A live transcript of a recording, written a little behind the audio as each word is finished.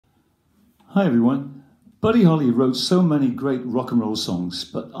Hi everyone. Buddy Holly wrote so many great rock and roll songs,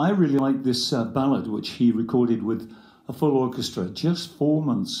 but I really like this ballad which he recorded with a full orchestra just 4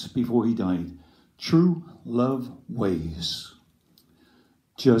 months before he died. True Love Ways.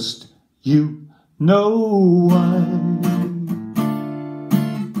 Just you know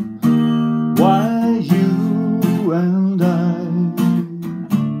why you and I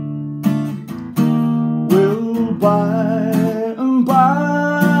will by and by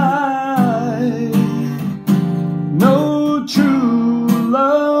know true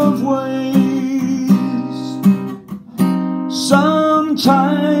love ways.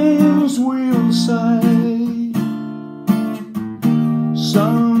 Sometimes we'll sigh,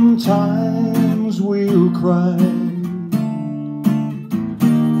 sometimes we'll cry,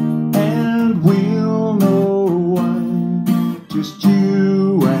 and we'll know why. Just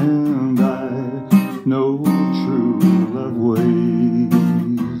you and I know true love ways.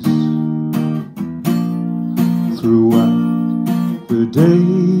 Throughout the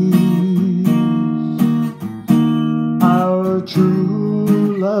days, our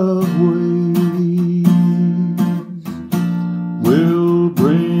true love ways will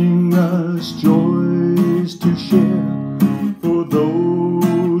bring us joys to share for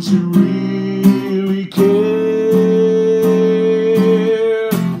those who really care.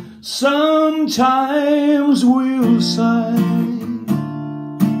 Sometimes we'll sigh,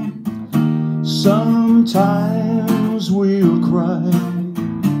 sometimes we'll cry,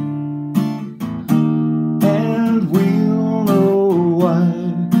 and we'll know why.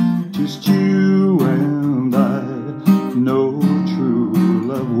 Just you and I know true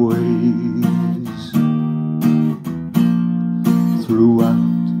love ways.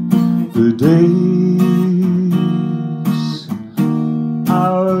 Throughout the days,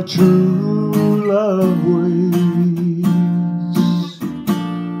 our true love ways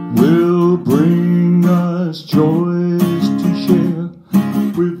will bring us joys to share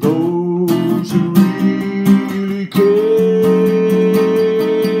with those who really care.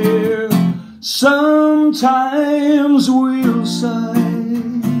 Sometimes we'll sigh,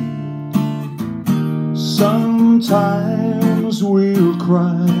 sometimes we'll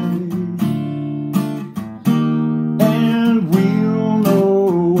cry,